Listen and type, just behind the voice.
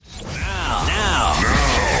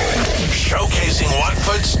Showcasing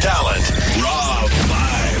Watford's talent. Raw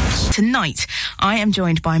vibes. Tonight, I am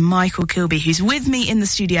joined by Michael Kilbey, who's with me in the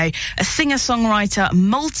studio, a singer-songwriter,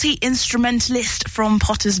 multi-instrumentalist from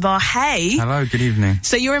Potters Bar. Hey. Hello, good evening.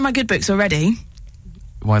 So you're in my good books already.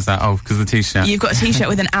 Why is that? Oh, because of the T-shirt. You've got a T-shirt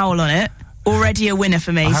with an owl on it. Already a winner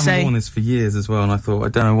for me. I haven't worn this for years as well, and I thought, I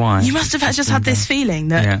don't know why. You must have just had this feeling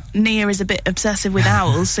that Nia is a bit obsessive with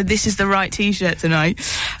owls, so this is the right T-shirt tonight.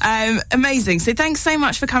 Amazing. So thanks so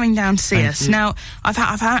much for coming down to see us. Now,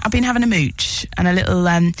 I've been having a mooch and a little,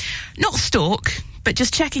 not stalk, but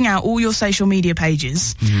just checking out all your social media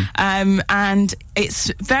pages. And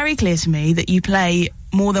it's very clear to me that you play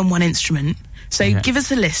more than one instrument. So give us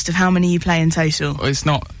a list of how many you play in total. Well, it's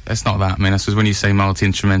not that. I mean, I suppose when you say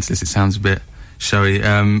multi-instrumentalist, it sounds a bit showy.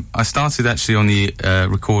 I started actually on the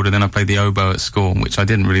recorder, then I played the oboe at school, which I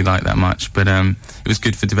didn't really like that much, but it was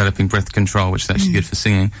good for developing breath control, which is actually good for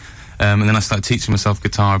singing. And then I started teaching myself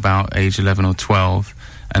guitar about age 11 or 12,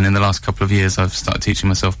 and in the last couple of years I've started teaching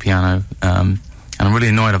myself piano. And I'm really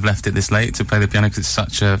annoyed I've left it this late to play the piano, because it's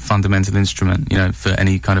such a fundamental instrument, you know, for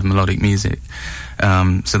any kind of melodic music.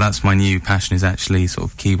 So that's my new passion, is actually sort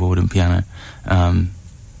of keyboard and piano.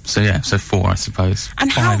 So 4, I suppose.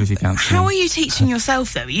 And 5 if you count. How are you teaching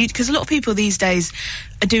yourself, though? Because a lot of people these days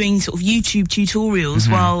are doing sort of YouTube tutorials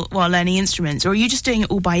while learning instruments, or are you just doing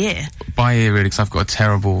it all by ear? By ear, really, because I've got a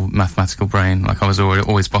terrible mathematical brain. Like, I was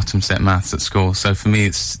always bottom set maths at school, so for me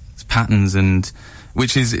it's patterns, and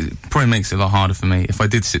it probably makes it a lot harder for me. If I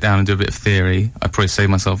did sit down and do a bit of theory, I'd probably save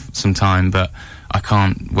myself some time, but I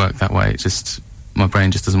can't work that way. My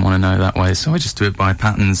brain just doesn't want to know that way, so I just do it by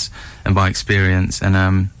patterns and by experience.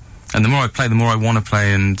 And the more I play, the more I want to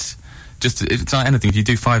play. And it's like anything. If you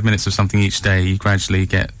do 5 minutes of something each day, you gradually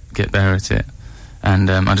get better at it. And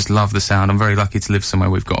I just love the sound. I'm very lucky to live somewhere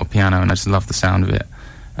we've got a piano, and I just love the sound of it.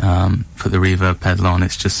 Put the reverb pedal on.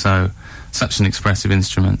 It's just such an expressive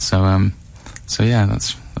instrument. So yeah,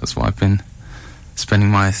 that's what I've been spending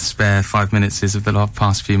my spare 5 minutes of the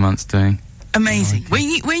past few months doing. Amazing.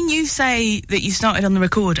 When you say that you started on the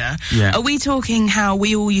recorder, are we talking how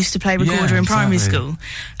we all used to play recorder in primary school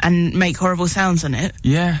and make horrible sounds on it?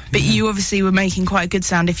 Yeah. But you obviously were making quite a good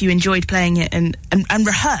sound if you enjoyed playing it and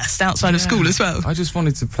rehearsed outside of school as well. I just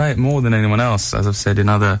wanted to play it more than anyone else, as I've said in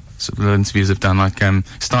other sort of interviews I've done. Like,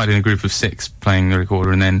 started in a group of 6 playing the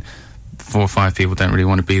recorder, and then 4 or 5 people don't really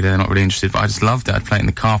want to be there, they're not really interested, but I just loved it. I'd play it in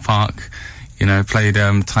the car park. You know, played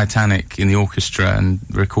Titanic in the orchestra, and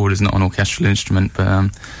the recorder's not an orchestral instrument,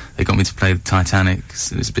 but they got me to play the Titanic.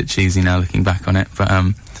 So it's a bit cheesy now looking back on it, but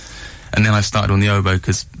and then I started on the oboe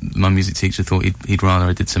because my music teacher thought he'd rather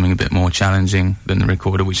I did something a bit more challenging than the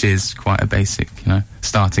recorder, which is quite a basic,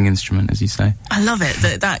 starting instrument, as you say. I love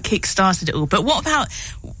it that kick-started it all. But what about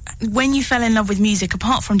when you fell in love with music,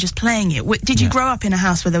 apart from just playing it? Did you grow up in a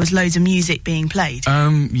house where there was loads of music being played?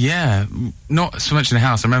 Yeah, not so much in a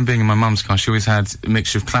house. I remember being in my mum's car. She always had a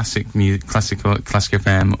mixture of classic music, classic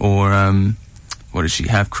FM, or what did she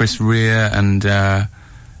have? Chris Rea and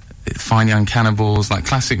Fine Young Cannibals, like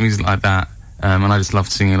classic music like that. And I just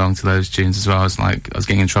loved singing along to those tunes as well. I was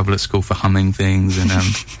getting in trouble at school for humming things, and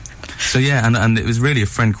so yeah, and it was really a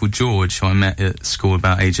friend called George who I met at school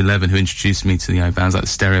about age 11 who introduced me to bands like the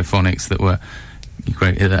Stereophonics that were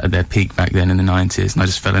great at their peak back then in the 90s, and I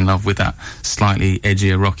just fell in love with that slightly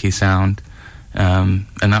edgier, rocky sound. And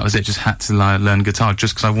that was it. Just had to learn guitar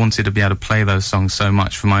just because I wanted to be able to play those songs so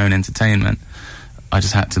much for my own entertainment. I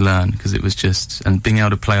just had to learn, because it was and being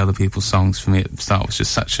able to play other people's songs for me at the start was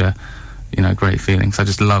just such a great feeling. So I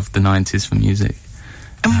just loved the 90s for music.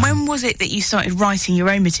 And when was it that you started writing your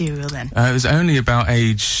own material then? It was only about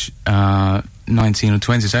age 19 or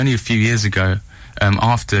 20. It's only a few years ago,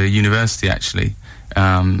 after university actually.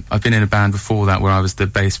 I've been in a band before that where I was the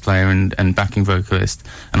bass player and backing vocalist,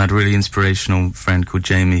 and I had a really inspirational friend called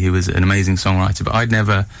Jamie who was an amazing songwriter, but I'd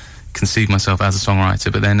never conceived myself as a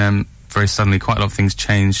songwriter. But then very suddenly quite a lot of things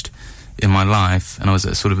changed in my life, and I was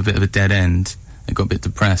at sort of a bit of a dead end. I got a bit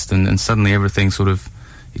depressed, and suddenly everything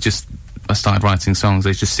I started writing songs.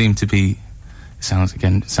 They just seemed to be, it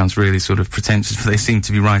sounds really sort of pretentious, but they seemed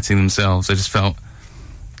to be writing themselves. I just felt,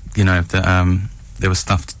 that there was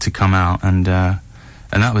stuff to come out, and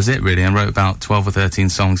that was it really. I wrote about 12 or 13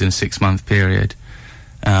 songs in a 6-month period.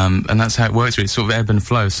 And that's how it works really. It's sort of ebb and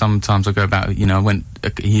flow. Sometimes I go about, I went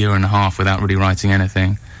a year and a half without really writing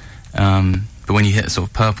anything. But when you hit a sort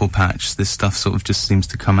of purple patch, this stuff sort of just seems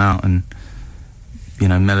to come out, and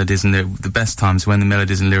melodies and the best times when the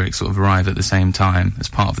melodies and lyrics sort of arrive at the same time as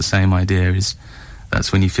part of the same idea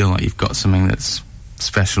that's when you feel like you've got something that's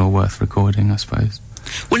special or worth recording, I suppose.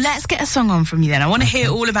 Well, let's get a song on from you then. I want to hear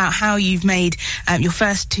all about how you've made your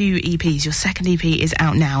first 2 EPs. Your second EP is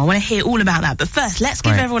out now. I want to hear all about that. But first, let's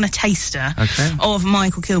give everyone a taster of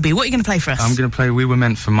Michael Kilbey. What are you going to play for us? I'm going to play We Were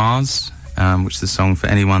Meant for Mars, which is a song for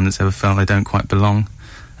anyone that's ever felt they don't quite belong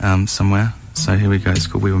somewhere. So here we go. It's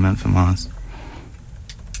called We Were Meant for Mars.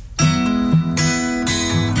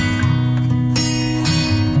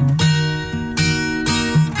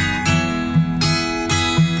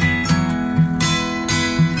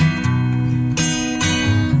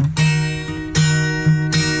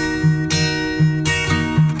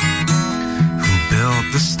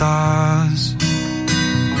 Stars,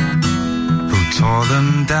 who tore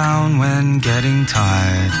them down when getting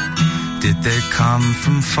tired? Did they come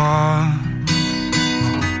from far?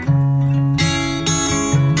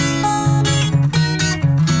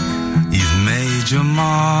 You've made your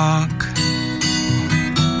mark,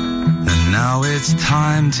 and now it's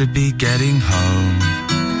time to be getting home.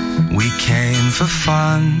 We came for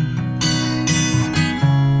fun,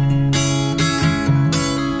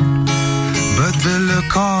 but the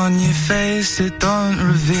look on your face, it don't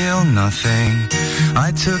reveal nothing.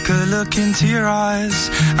 I took a look into your eyes,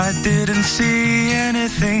 I didn't see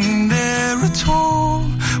anything there at all.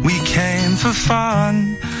 We came for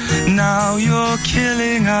fun, now you're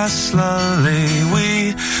killing us slowly.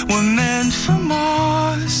 We were meant for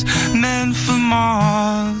Mars, meant for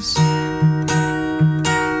Mars.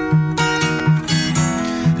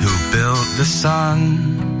 Who built the sun?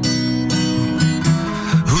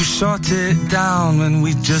 Who shot it down when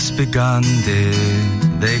we'd just begun?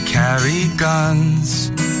 Did they carry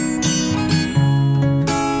guns?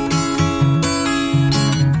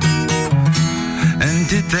 And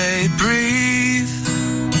did they breathe?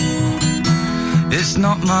 It's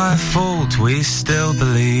not my fault, we still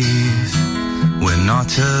believe we're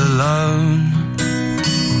not alone.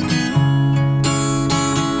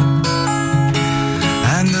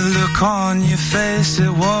 And the look on your face,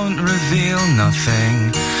 it won't reveal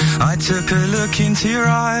nothing. I took a look into your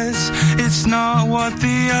eyes, it's not what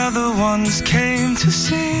the other ones came to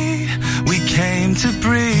see. We came to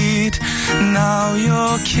breed, now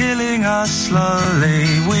you're killing us slowly.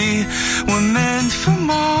 We were meant for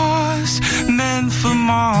Mars, meant for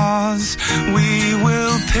Mars. We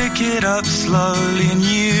will pick it up slowly, and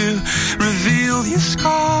you reveal your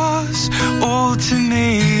scars all to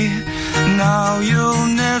me. Now you'll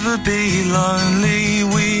never be lonely.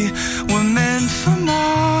 We were meant for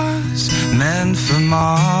Mars, meant for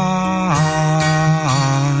Mars.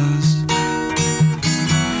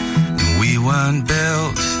 We weren't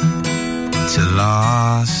built to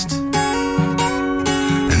last,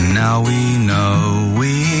 and now we know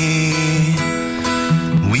we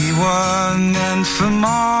were meant for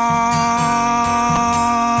Mars.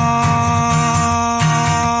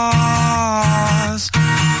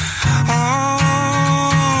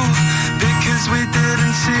 Oh, because we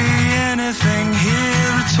didn't see anything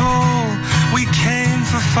here at all. We came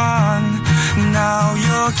for fun, now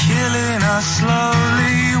you're killing us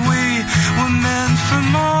slowly. We were meant for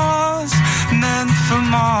Mars, meant for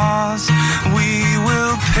Mars. We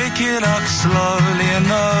will pick it up slowly, and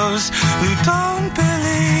those who don't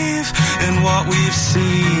believe in what we've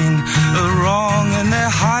seen are wrong, and they're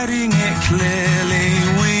hiding it clearly.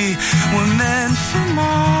 We were meant for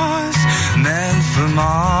Mars, meant for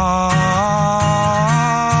Mars.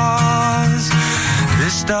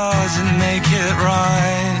 This doesn't make it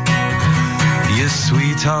right, your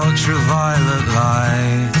sweet ultraviolet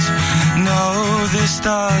light. No, this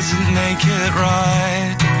doesn't make it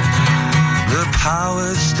right. The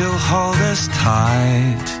powers still hold us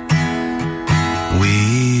tight.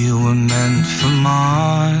 We were meant for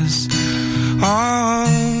Mars. Oh,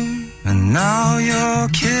 and now you're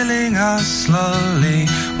killing us slowly.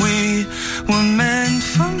 We were meant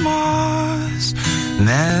for Mars,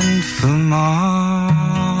 meant for Mars.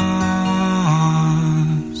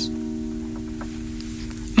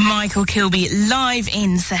 Michael Kilbey live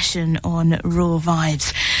in session on Raw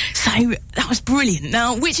Vibes. So that was brilliant.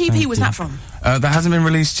 Now, which EP was that from? That hasn't been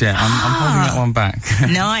released yet. I'm holding that one back.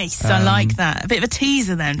 Nice. I like that. A bit of a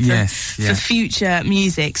teaser then for future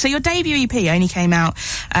music. So your debut EP only came out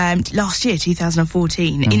last year,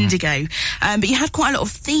 2014, Indigo. But you had quite a lot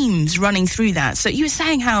of themes running through that. So you were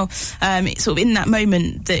saying how it's sort of in that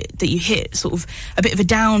moment that you hit sort of a bit of a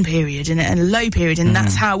down period and a low period, and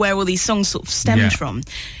that's where all these songs sort of stemmed from.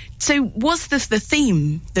 So was this the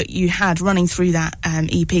theme that you had running through that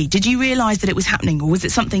EP? Did you realise that it was happening, or was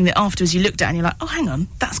it something that afterwards you looked at and you're like, oh, hang on,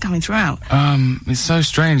 that's coming throughout? It's so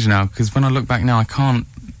strange now, because when I look back now, I can't...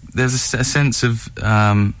 There's a sense of...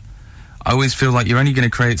 I always feel like you're only going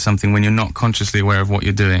to create something when you're not consciously aware of what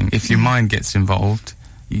you're doing. If your mind gets involved,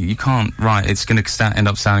 you can't write. It's going to end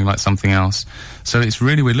up sounding like something else. So it's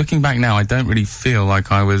really weird. Looking back now, I don't really feel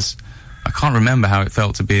like I can't remember how it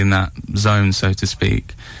felt to be in that zone, so to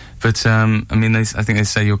speak. But, I mean, I think they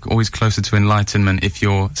say you're always closer to enlightenment if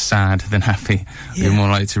you're sad than happy. Yeah. You're more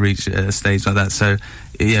likely to reach a stage like that. So,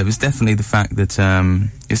 yeah, it was definitely the fact that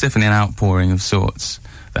it's definitely an outpouring of sorts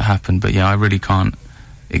that happened. But, yeah, I really can't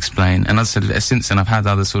explain. And as I said, since then I've had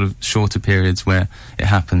other sort of shorter periods where it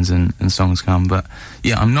happens and songs come. But,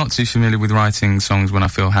 yeah, I'm not too familiar with writing songs when I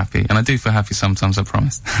feel happy. And I do feel happy sometimes, I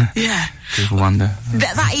promise. Yeah. People wonder.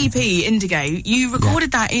 That EP, Indigo, you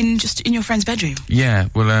recorded that in your friend's bedroom? Yeah,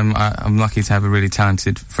 well, I'm lucky to have a really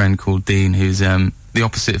talented friend called Dean, who's the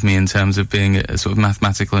opposite of me in terms of being a sort of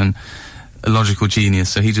mathematical and a logical genius.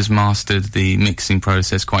 So he just mastered the mixing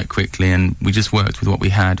process quite quickly, and we just worked with what we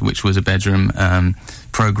had, which was a bedroom,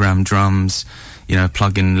 programmed drums,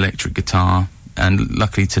 plug-in electric guitar, and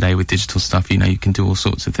luckily today with digital stuff, you can do all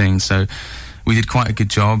sorts of things. So we did quite a good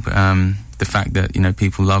job. The fact that,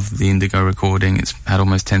 people love the Indigo recording, it's had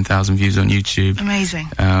almost 10,000 views on YouTube. Amazing.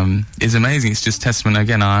 It's amazing. It's just testament.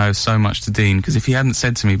 Again, I owe so much to Dean, because if he hadn't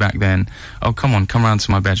said to me back then, oh, come round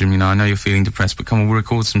to my bedroom, I know you're feeling depressed, but come on, we'll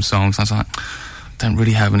record some songs. I was like, don't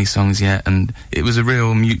really have any songs yet. And it was a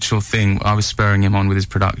real mutual thing. I was spurring him on with his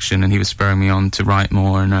production, and he was spurring me on to write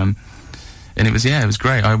more. And it was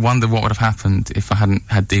great. I wonder what would have happened if I hadn't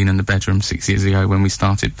had Dean in the bedroom 6 years ago when we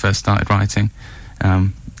first started writing.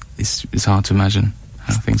 It's hard to imagine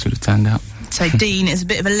how things would have turned out. So Dean is a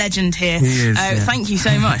bit of a legend here. He is, Thank you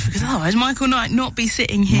so much, because otherwise Michael might not be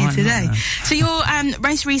sitting here today. So your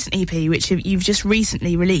most recent EP, which you've just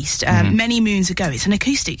recently released, many moons ago, it's an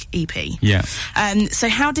acoustic EP. Yeah. So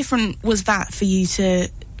how different was that for you to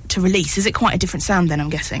release? Is it quite a different sound then, I'm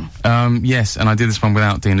guessing? Yes, and I did this one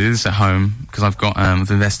without Dean. I did this at home because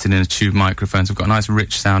I've invested in a tube microphone, so I've got a nice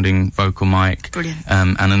rich sounding vocal mic. Brilliant.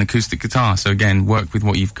 And an acoustic guitar. So again, work with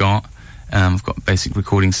what you've got. I've got a basic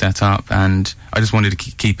recording setup, and I just wanted to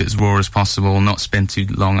keep it as raw as possible, not spend too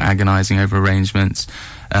long agonising over arrangements,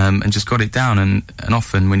 and just got it down. And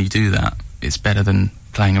often when you do that, it's better than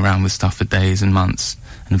playing around with stuff for days and months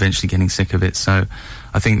and eventually getting sick of it. So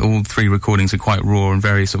I think all three recordings are quite raw and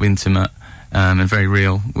very sort of intimate and very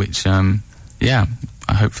real, which,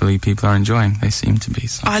 hopefully people are enjoying. They seem to be.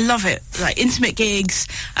 So. I love it. Like, intimate gigs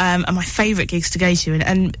are my favourite gigs to go to,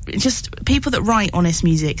 and just people that write honest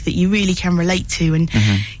music that you really can relate to, and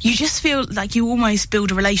you just feel like you almost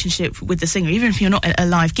build a relationship with the singer, even if you're not at a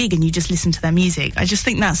live gig and you just listen to their music. I just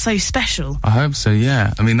think that's so special. I hope so,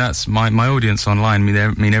 yeah. I mean, that's my audience online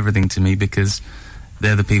mean everything to me, because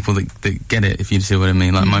they're the people that get it, if you see what I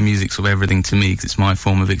mean. Like, my music's sort of everything to me because it's my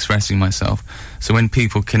form of expressing myself. So when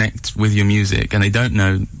people connect with your music and they don't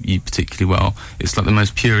know you particularly well, it's like the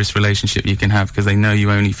most purest relationship you can have, because they know you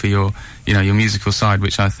only for your musical side,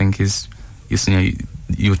 which I think is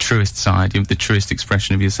your truest side, the truest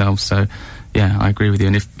expression of yourself. So, yeah, I agree with you.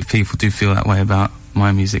 And if people do feel that way about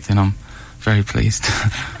my music, then I'm very pleased.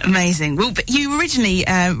 Amazing. Well, but you originally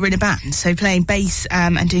were in a band, so playing bass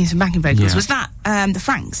and doing some backing vocals. Yeah. Was that the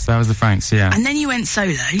Franks? That was the Franks, yeah. And then you went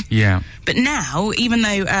solo. Yeah. But now, even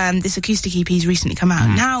though this acoustic EP's recently come out,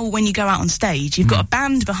 now when you go out on stage, you've got a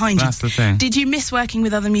band behind you. That's the thing. Did you miss working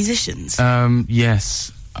with other musicians?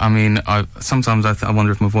 Yes. I mean, sometimes I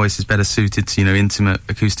wonder if my voice is better suited to, intimate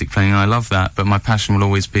acoustic playing. I love that, but my passion will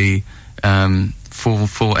always be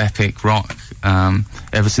full epic rock.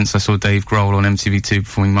 Ever since I saw Dave Grohl on MTV2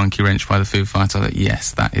 performing Monkey Wrench by the Foo Fighters, I thought,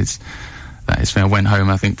 yes, that is me. I went home,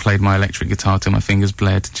 I think, played my electric guitar till my fingers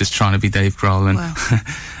bled, just trying to be Dave Grohl.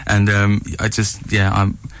 And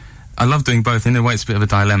wow. I love doing both. In a way, it's a bit of a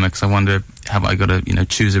dilemma, because I wonder, have I got to,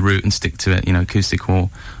 choose a route and stick to it, acoustic or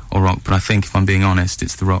rock? But I think, if I'm being honest,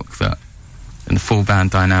 it's the rock and the full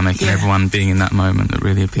band dynamic and everyone being in that moment that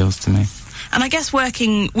really appeals to me. And I guess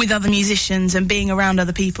working with other musicians and being around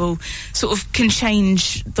other people sort of can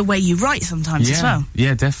change the way you write sometimes as well.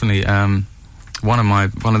 Yeah, definitely. One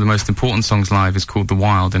of the most important songs live is called The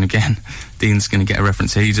Wild, and again, Dean's going to get a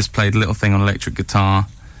reference here. He just played a little thing on electric guitar,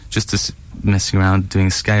 just messing around doing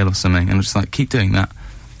a scale or something, and I'm just like, keep doing that.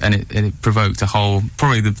 And it provoked a whole,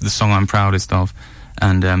 probably the song I'm proudest of,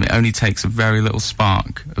 and it only takes a very little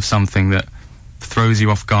spark of something that throws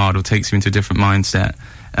you off guard or takes you into a different mindset,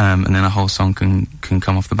 and then a whole song can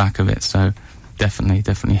come off the back of it. So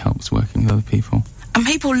definitely helps working with other people. And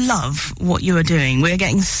people love what you are doing. We're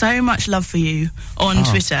getting so much love for you on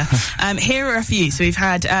Twitter. Here are a few. So we've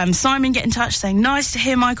had Simon get in touch saying, nice to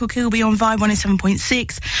hear Michael Kilbey on Vibe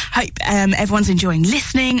 107.6. Hope everyone's enjoying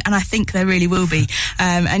listening, and I think they really will be.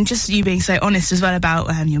 And just you being so honest as well about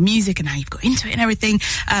your music and how you've got into it and everything.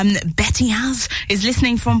 Betty Az is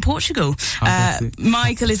listening from Portugal.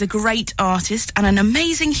 Michael is a great artist and an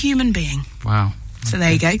amazing human being. Wow. So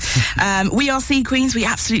there you go. We are Sea Queens. We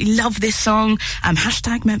absolutely love this song.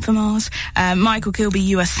 Hashtag meant for Mars. Michael Kilbey,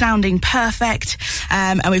 you are sounding perfect.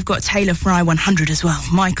 And we've got Taylor Fry 100 as well.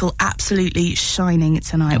 Michael, absolutely shining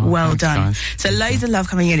tonight. Well done. Guys. So loads of love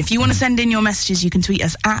coming in. If you want to send in your messages, you can tweet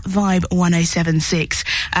us at Vibe1076.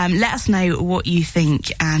 Let us know what you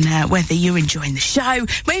think and whether you're enjoying the show.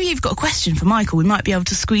 Maybe you've got a question for Michael. We might be able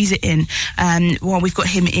to squeeze it in while we've got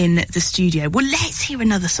him in the studio. Well, let's hear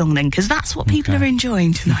another song then, because that's what people are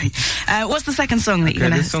enjoying tonight. What's the second song that you're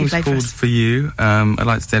going to play for us? This song's called For You. I'd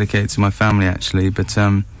like to dedicate it to my family, actually, but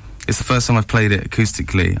it's the first time I've played it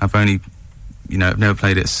acoustically. I've never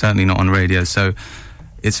played it, certainly not on radio, so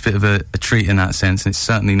it's a bit of a treat in that sense, and it's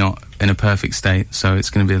certainly not in a perfect state, so it's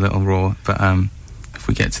going to be a little raw, but if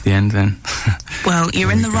we get to the end, then... Well,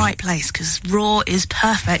 you're in the right place, because raw is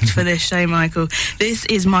perfect for this show, Michael. This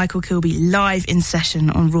is Michael Kilbey live in session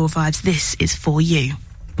on Raw Vibes. This is For You.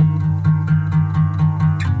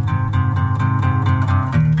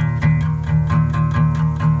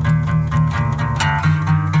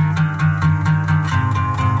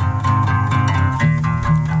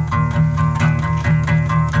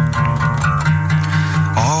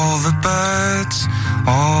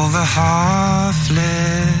 All the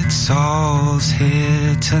half-lit souls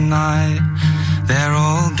here tonight, they're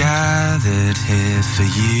all gathered here for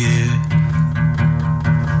you.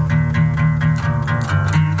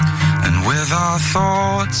 And with our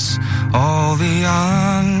thoughts, all the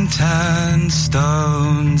unturned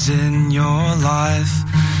stones in your life,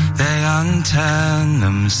 they unturn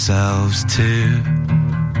themselves too.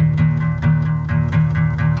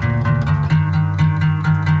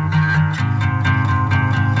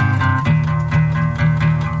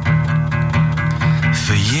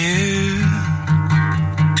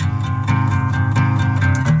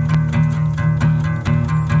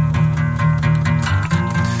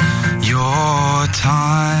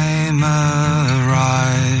 Time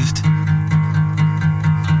arrived.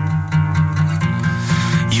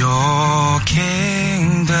 Your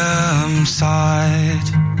kingdom side.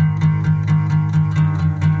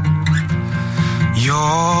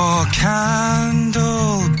 Your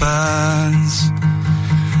candle burns.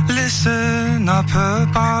 Listen up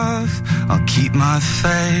above. I'll keep my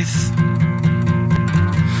faith.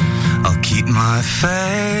 I'll keep my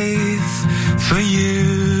faith for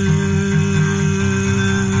you.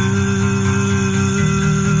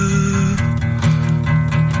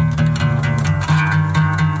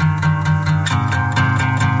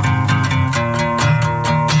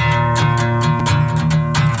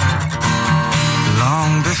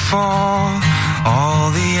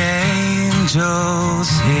 All the angels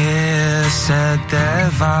here said their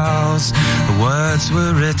vows. The words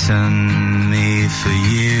were written me for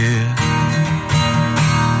you.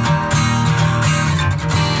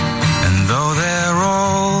 And though they're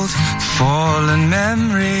old, fallen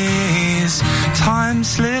memories, time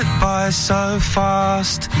slipped by so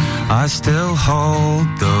fast, I still hold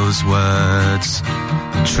those words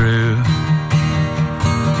true.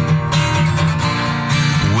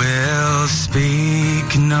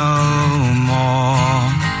 Speak no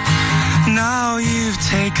more. Now you've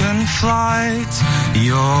taken flight,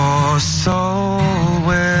 your soul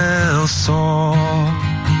will soar.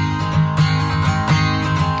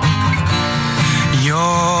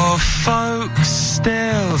 Your folks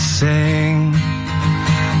still sing,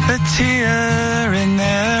 a tear in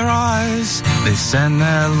their eyes. They send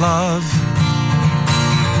their love.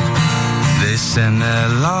 They send their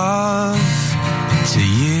love to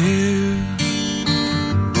you.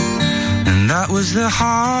 That was the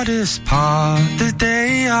hardest part, the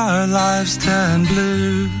day our lives turned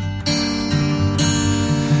blue.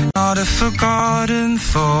 Not a forgotten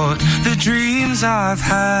thought, the dreams I've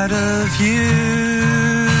had of you.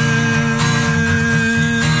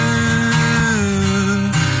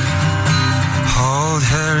 Hold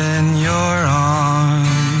her in your arms.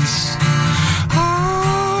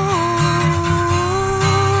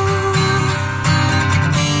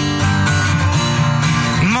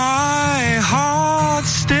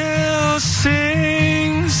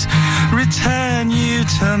 Return you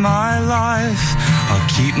to my life. I'll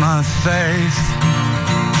keep my faith.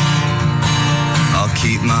 I'll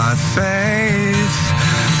keep my faith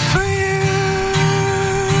for you.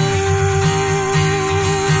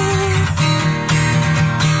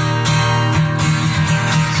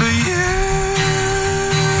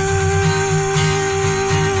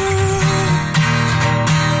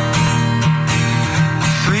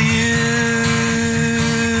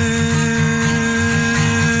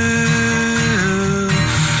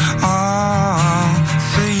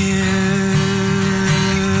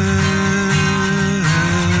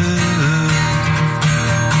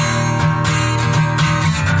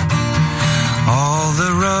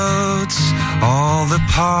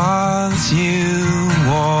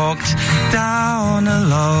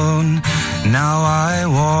 Now I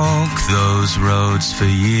walk those roads for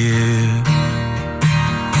years.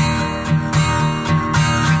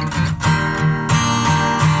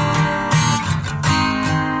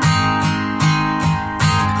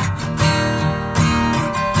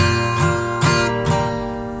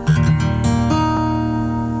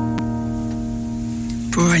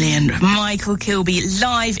 Brilliant. Michael Kilbey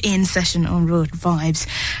live in session on Raw Vibes.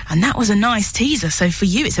 And that was a nice teaser. So for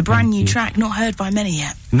you, it's a brand new track, not heard by many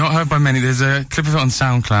yet. Not heard by many. There's a clip of it on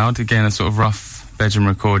SoundCloud. Again, a sort of rough bedroom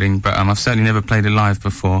recording. But I've certainly never played it live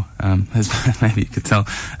before, as maybe you could tell.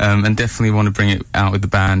 And definitely want to bring it out with the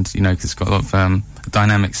band, you know, because it's got a lot of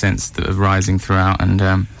dynamic sense that are rising throughout, and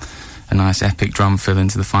a nice epic drum fill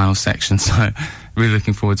into the final section. So really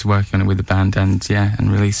looking forward to working on it with the band and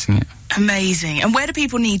releasing it. Amazing. And where do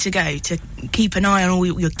people need to go to keep an eye on all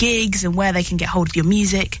your gigs and where they can get hold of your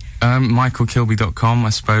music? MichaelKilbey.com, I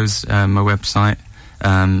suppose, my website.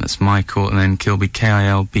 That's Michael, and then Kilbey,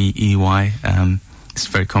 Kilbey. It's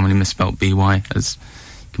very commonly misspelt BY, as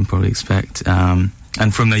you can probably expect.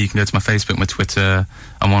 And from there you can go to my Facebook, my Twitter.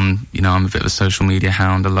 I'm a bit of a social media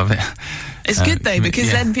hound. I love it. It's good though,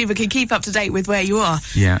 because then people can keep up to date with where you are.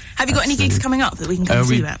 Yeah. Have you got any gigs coming up that we can come and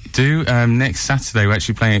see about? We do. Next Saturday we're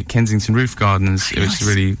actually playing at Kensington Roof Gardens, which is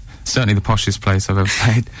really certainly the poshest place I've ever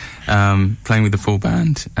played. Playing with the full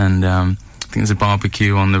band, and I think there's a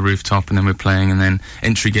barbecue on the rooftop, and then we're playing, and then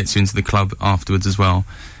entry gets you into the club afterwards as well.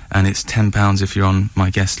 And it's £10 if you're on my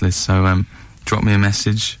guest list. So drop me a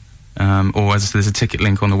message, or as I said, there's a ticket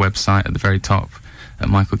link on the website at the very top at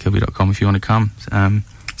michaelkilbey.com if you want to come.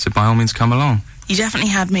 So by all means, come along. You definitely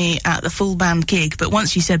had me at the full band gig, but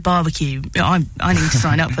once you said barbecue, I need to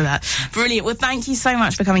sign up for that. Brilliant. Well, thank you so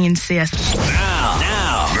much for coming in to see us.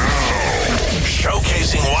 Now,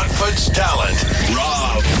 showcasing Watford's talent.